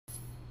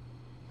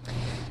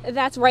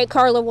That's right,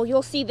 Carla. Well,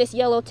 you'll see this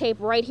yellow tape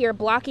right here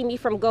blocking me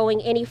from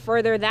going any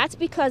further. That's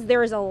because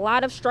there is a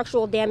lot of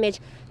structural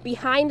damage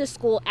behind the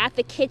school at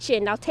the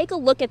kitchen. Now take a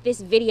look at this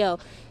video.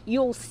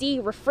 You'll see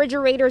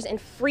refrigerators and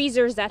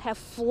freezers that have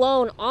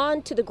flown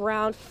onto the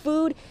ground.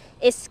 Food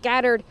is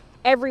scattered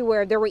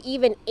everywhere. There were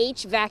even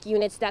HVAC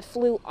units that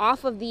flew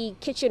off of the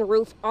kitchen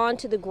roof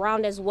onto the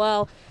ground as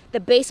well.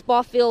 The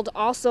baseball field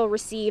also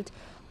received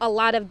a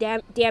lot of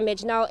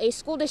damage. Now, a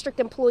school district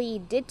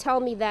employee did tell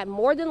me that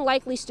more than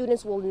likely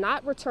students will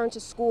not return to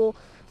school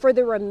for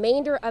the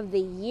remainder of the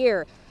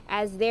year,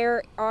 as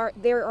there are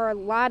a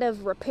lot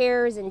of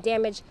repairs and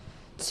damage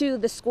to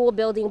the school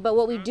building. But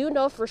what we do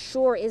know for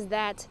sure is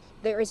that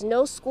there is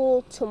no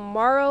school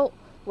tomorrow,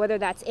 whether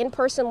that's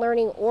in-person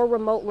learning or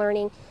remote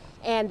learning,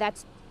 and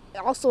that's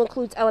also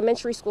includes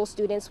elementary school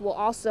students will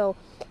also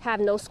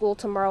have no school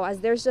tomorrow, as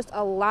there's just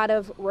a lot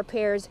of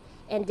repairs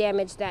and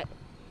damage that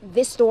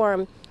this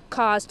storm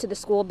caused to the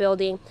school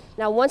building.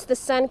 Now, once the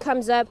sun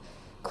comes up,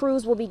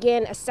 crews will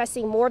begin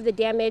assessing more of the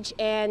damage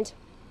and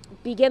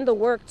begin the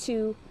work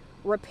to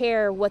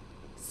repair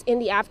what's in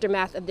the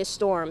aftermath of this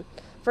storm.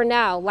 For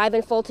now, live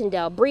in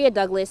Fultondale, Bria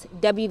Douglas,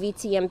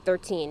 WVTM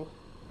 13.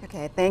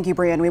 Okay, thank you,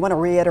 Brian. We want to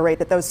reiterate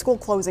that those school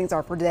closings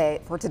are for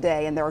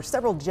today, and there are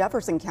several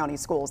Jefferson County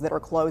schools that are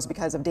closed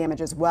because of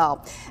damage as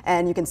well.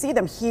 And you can see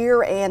them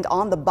here and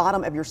on the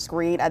bottom of your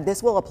screen.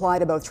 This will apply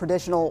to both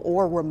traditional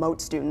or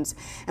remote students.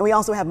 And we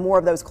also have more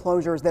of those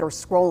closures that are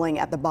scrolling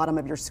at the bottom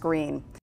of your screen.